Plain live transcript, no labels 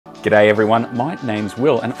G'day everyone, my name's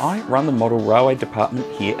Will and I run the model railway department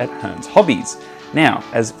here at Hearns Hobbies. Now,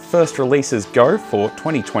 as first releases go for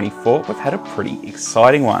 2024, we've had a pretty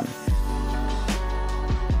exciting one.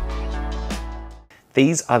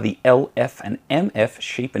 These are the LF and MF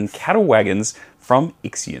sheep and cattle wagons from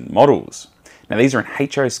Ixion Models. Now these are in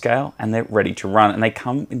HO scale and they're ready to run, and they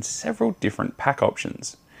come in several different pack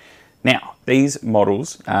options. Now, these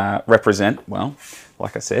models represent, well,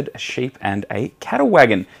 like I said, a sheep and a cattle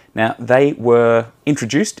wagon. Now, they were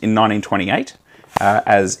introduced in 1928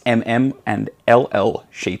 as MM and LL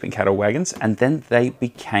sheep and cattle wagons, and then they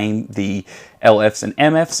became the LFs and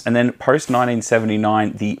MFs, and then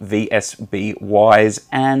post-1979, the VSBYs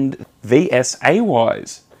and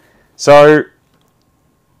VSAYs. So,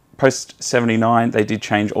 post-79, they did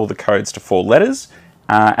change all the codes to 4 letters,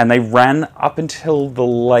 and they ran up until the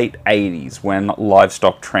late 80s when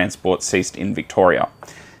livestock transport ceased in Victoria.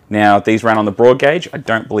 Now, these ran on the broad gauge. I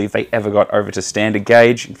don't believe they ever got over to standard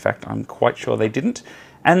gauge. In fact, I'm quite sure they didn't.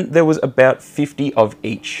 And there was about 50 of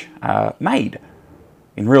each made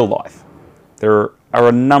in real life. There are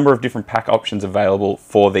a number of different pack options available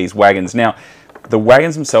for these wagons. Now, the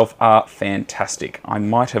wagons themselves are fantastic. I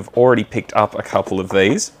might have already picked up a couple of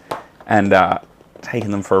these and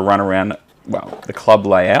taken them for a run around, well, the club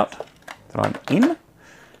layout that I'm in.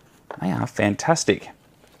 They are fantastic.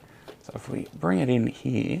 So if we bring it in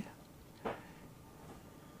here, you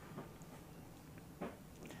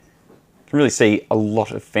can really see a lot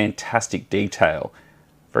of fantastic detail.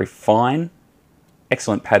 Very fine,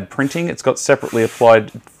 excellent pad printing. It's got separately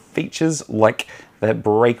applied features like the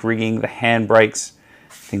brake rigging, the hand brakes,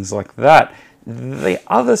 things like that. The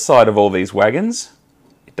other side of all these wagons,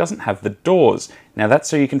 it doesn't have the doors. Now that's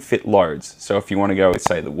so you can fit loads. So if you want to go with,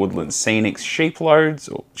 say, the Woodland Scenics sheep loads,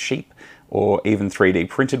 or even 3D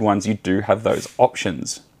printed ones, you do have those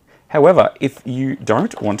options. However, if you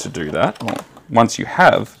don't want to do that, well, once you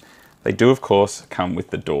have, they do of course come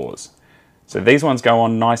with the doors. So these ones go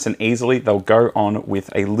on nice and easily. They'll go on with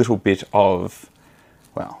a little bit of,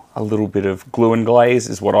 well, a little bit of glue and glaze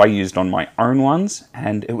is what I used on my own ones,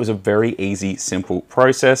 and it was a very easy, simple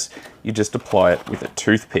process. You just apply it with a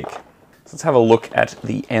toothpick. So let's have a look at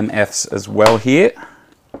the MFs as well here.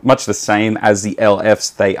 Much the same as the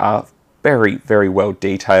LFs, they are very, very well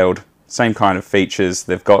detailed. Same kind of features.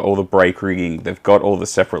 They've got all the brake rigging. They've got all the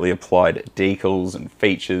separately applied decals and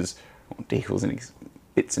features, or decals and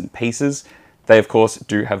bits and pieces. They, of course,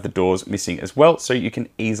 do have the doors missing as well, so you can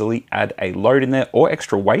easily add a load in there or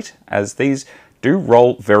extra weight, as these do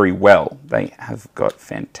roll very well. They have got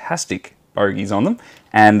fantastic bogies on them,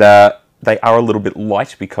 and they are a little bit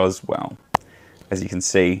light because, well, as you can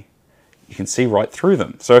see right through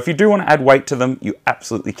them. So if you do want to add weight to them, you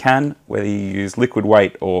absolutely can, whether you use liquid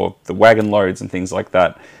weight or the wagon loads and things like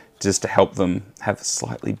that, just to help them have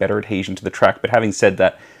slightly better adhesion to the track. But having said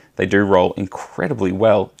that, they do roll incredibly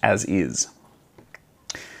well as is.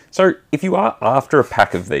 So if you are after a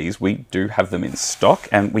pack of these, we do have them in stock,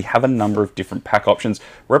 and we have a number of different pack options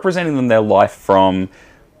representing them their life from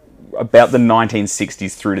about the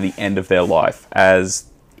 1960s through to the end of their life,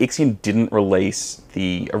 as Ixion didn't release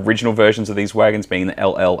the original versions of these wagons, being the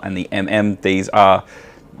LL and the MM. These are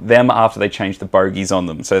them after they changed the bogies on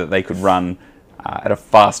them so that they could run at a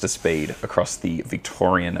faster speed across the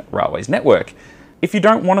Victorian Railways network. If you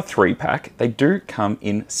don't want a 3-pack, they do come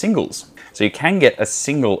in singles. So you can get a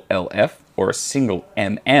single LF or a single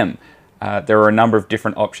MM. There are a number of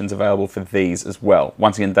different options available for these as well.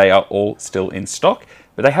 Once again, they are all still in stock,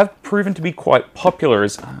 but they have proven to be quite popular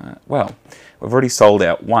as, well, we've already sold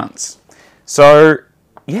out once. So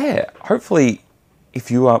yeah, hopefully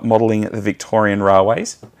if you are modelling the Victorian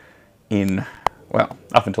Railways in, well,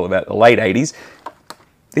 up until about the late 80s,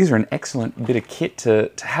 these are an excellent bit of kit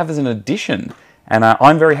to have as an addition. And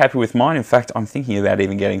I'm very happy with mine. In fact, I'm thinking about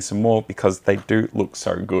even getting some more because they do look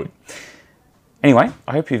so good. Anyway,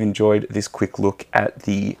 I hope you've enjoyed this quick look at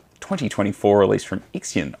the 2024 release from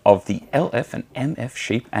Ixion of the LF and MF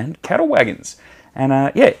sheep and cattle wagons. And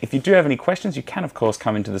yeah, if you do have any questions, you can of course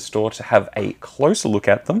come into the store to have a closer look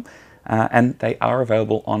at them. And they are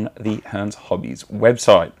available on the Hearns Hobbies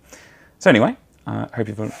website. So anyway, I hope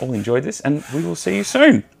you've all enjoyed this, and we will see you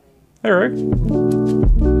soon. All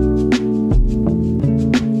right.